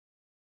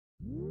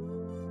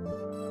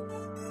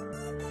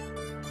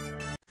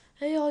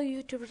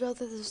YouTubers out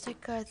there, this is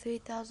TechGuy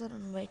 3000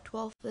 and my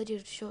 12th video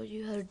to show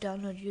you how to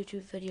download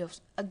YouTube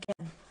videos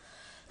again.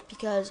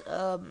 Because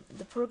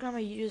the program I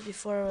used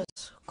before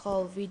was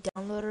called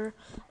VDownloader.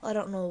 I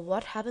don't know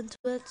what happened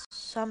to it.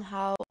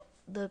 Somehow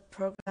the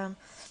program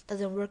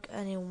doesn't work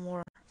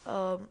anymore.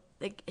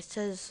 Like it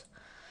says,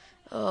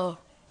 I'll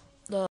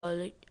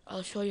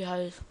show you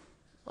how.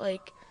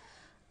 Like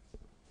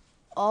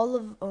all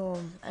of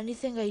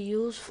anything I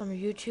use from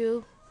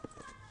YouTube.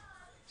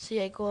 See,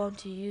 I go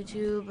onto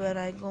YouTube and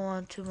I go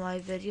onto my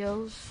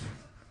videos.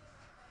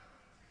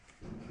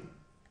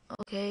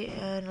 Okay,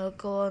 and I'll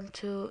go on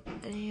to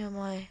any of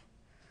my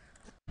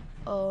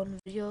own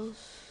videos.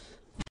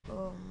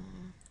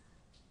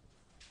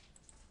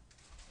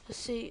 Let's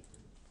see.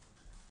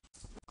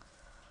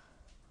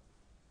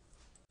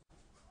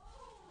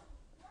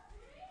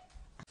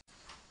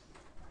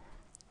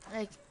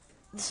 Like,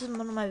 this is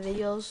one of my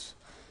videos.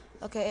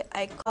 Okay,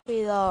 I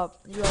copy the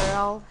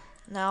URL.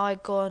 Now I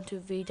go onto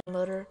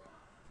VDownloader.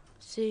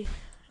 See,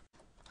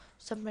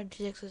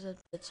 7.26 is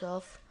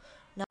itself.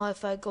 Now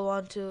if I go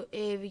on to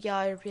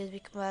AVI or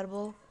PSP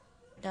compatible,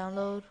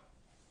 download,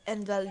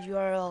 invalid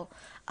URL.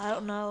 I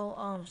don't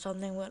know,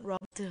 something went wrong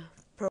with the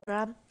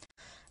program.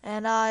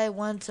 And I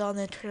went on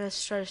the internet,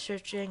 started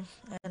searching,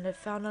 and I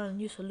found out a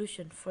new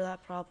solution for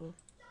that problem.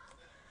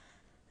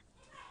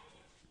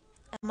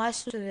 And my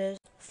solution is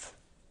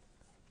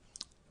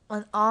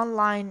an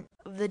online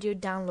video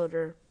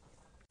downloader.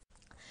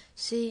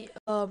 See,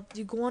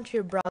 you go onto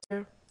your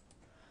browser,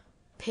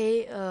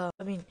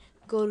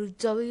 go to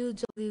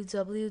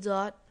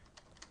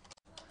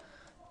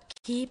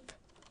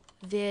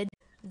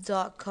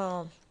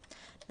www.keepvid.com.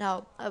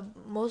 Now,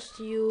 most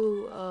of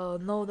you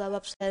know that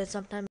website, and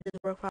sometimes it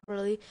doesn't work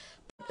properly.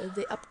 But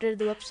they updated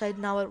the website,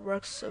 now it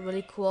works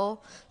really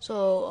cool.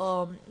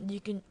 So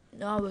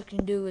now what we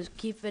can do is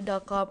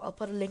keepvid.com. I'll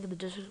put a link in the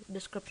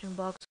description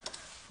box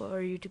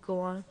for you to go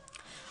on.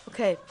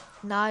 Okay,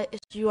 now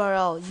it's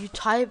URL. You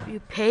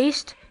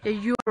paste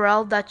the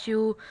URL that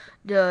you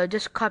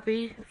just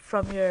copy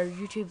from your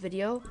YouTube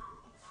video.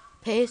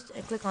 Paste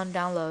and click on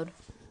download.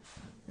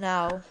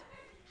 Now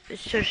it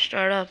should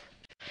start up.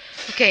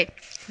 Okay,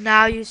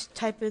 now you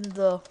type in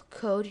the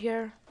code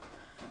here.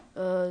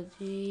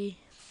 You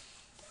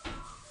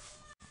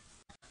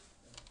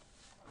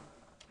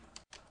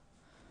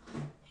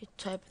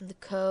type in the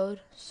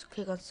code. Just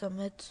click on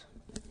submit.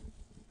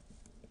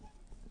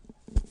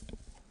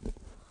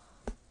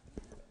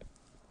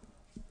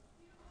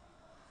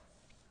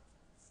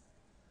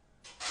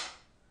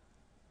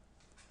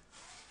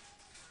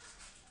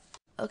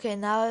 Okay,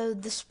 now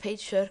this page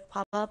should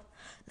pop up.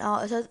 Now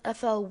it says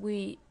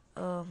FLV.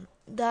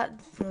 That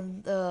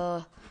from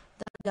the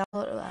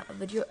download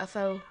video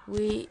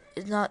FLV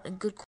is not a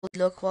good quality,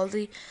 low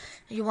quality.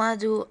 You want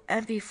to do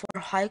MP4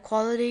 high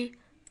quality.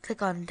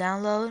 Click on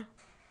download.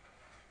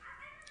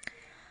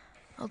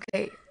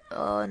 Okay,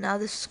 now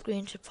this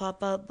screen should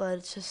pop up, but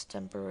it's just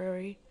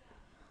temporary.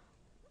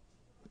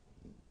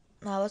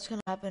 Now what's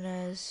gonna happen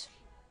is,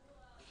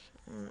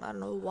 I don't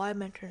know why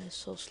my internet is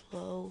so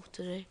slow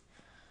today.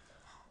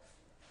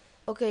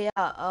 Okay,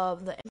 yeah,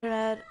 the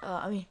internet,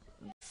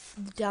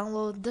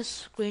 download, this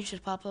screen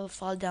should pop up,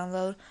 file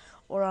download,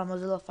 or on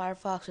Mozilla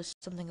Firefox or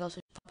something else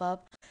should pop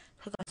up.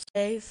 Click on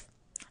save.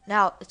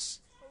 Now,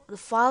 the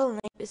file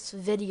name is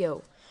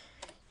video.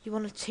 You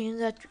want to change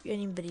that to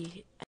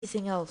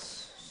anything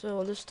else. So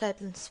I'll just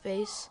type in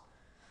space.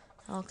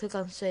 I'll click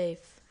on save.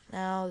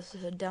 Now this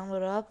is a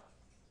download up.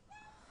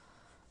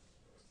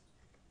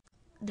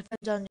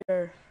 Depends on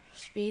your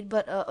speed,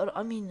 but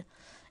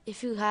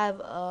if you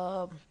have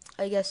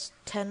I guess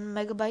 10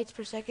 megabytes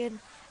per second,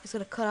 it's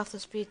gonna cut off the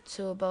speed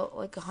to about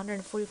like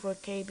 144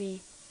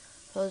 KB.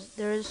 So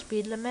there is a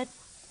speed limit.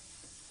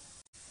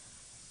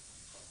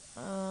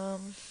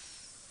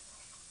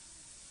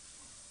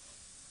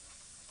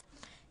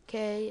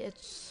 Okay,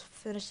 it's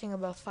finishing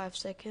about 5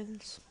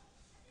 seconds.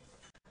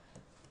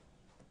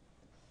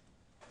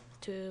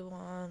 2,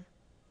 1.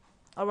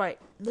 Alright,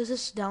 this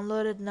is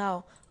downloaded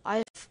now.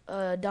 I've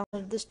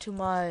downloaded this to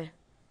my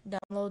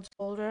downloads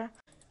folder.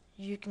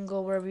 You can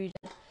go wherever you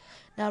did.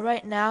 Now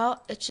right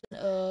now it's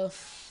you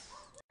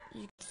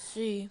can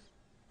see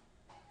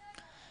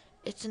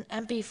it's an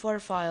MP4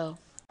 file.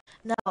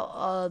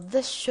 Now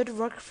this should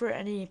work for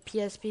any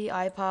PSP,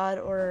 iPod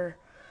or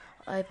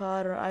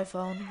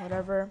iPhone,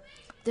 whatever.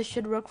 This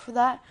should work for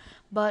that.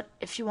 But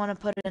if you want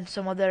to put it in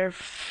some other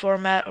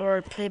format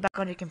or playback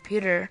on your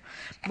computer,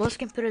 most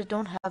computers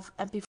don't have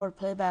MP4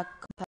 playback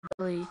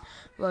compatibility.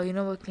 Well, you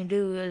know what you can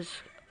do is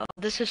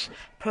this is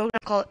a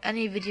program called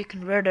Any Video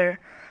Converter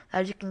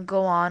that you can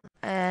go on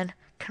and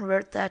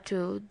convert that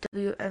to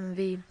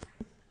WMV.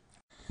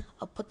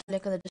 I'll put the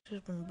link in the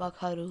description box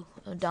how to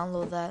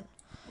download that.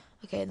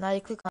 Okay, now you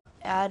click on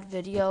add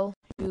video.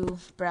 You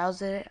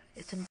browse it.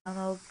 It's in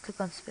download.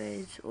 Click on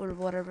space or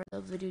whatever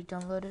the video you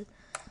downloaded.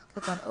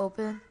 Click on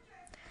open.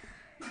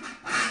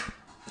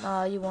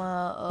 You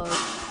wanna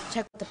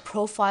check the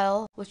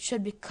profile, which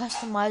should be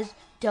customized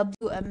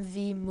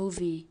WMV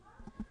movie.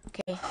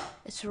 Okay,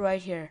 it's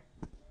right here.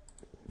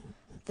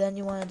 then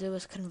you want to do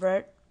is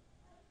convert,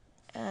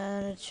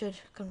 and it should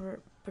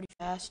convert pretty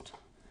fast.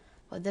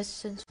 But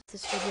since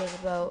this video is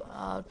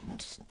about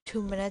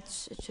 2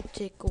 minutes, it should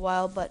take a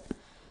while, but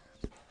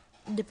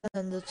it depends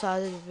on the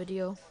size of the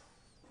video.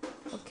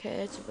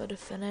 Okay, it's about to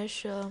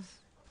finish.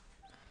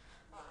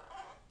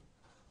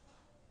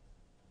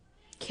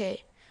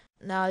 Okay,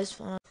 now I just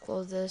want to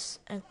close this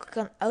and click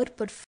on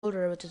output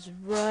folder, which is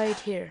right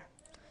here.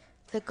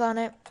 Click on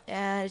it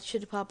and it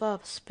should pop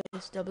up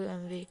space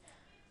WMV.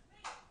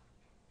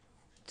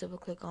 Double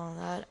click on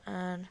that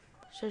and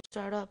it should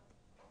start up.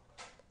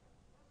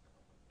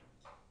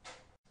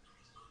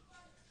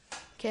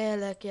 Okay,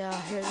 like yeah,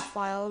 here's the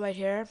file right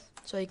here,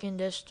 so you can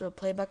just do a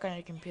playback on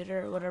your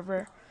computer or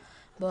whatever.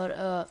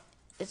 But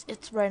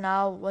it's right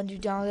now, when you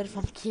download it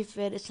from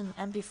Keyfit, it's in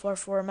MP4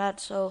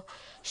 format, so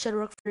it should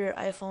work for your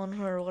iPhone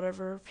or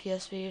whatever,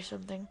 PSP or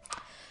something.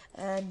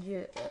 And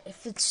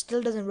if it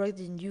still doesn't work,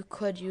 then you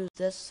could use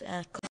this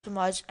and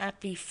customize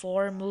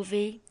MP4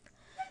 movie.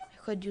 You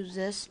could use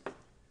this,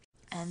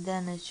 and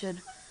then it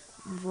should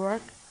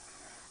work.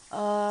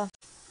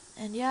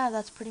 And yeah,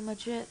 that's pretty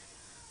much it.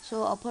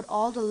 So I'll put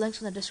all the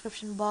links in the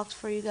description box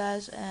for you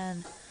guys,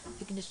 and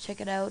you can just check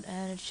it out,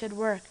 and it should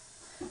work.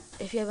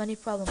 If you have any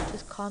problem,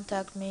 please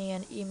contact me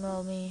and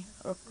email me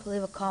or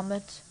leave a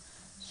comment,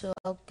 so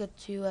I'll get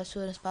to you as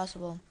soon as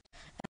possible.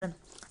 And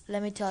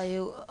let me tell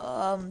you,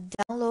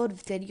 download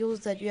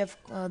videos that you have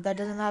that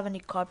doesn't have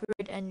any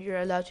copyright, and you're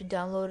allowed to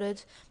download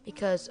it,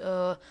 because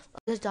I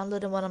just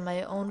downloaded one of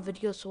my own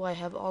videos, so I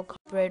have all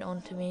copyright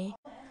onto me.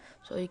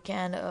 So you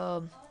can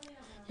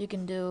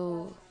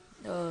do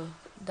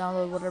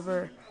download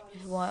whatever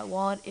you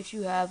want if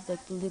you have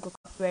like the legal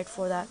copyright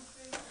for that.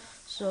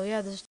 So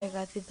yeah, this is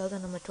TechGuy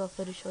 3000 number 12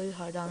 to show you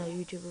how to download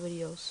YouTube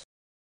videos.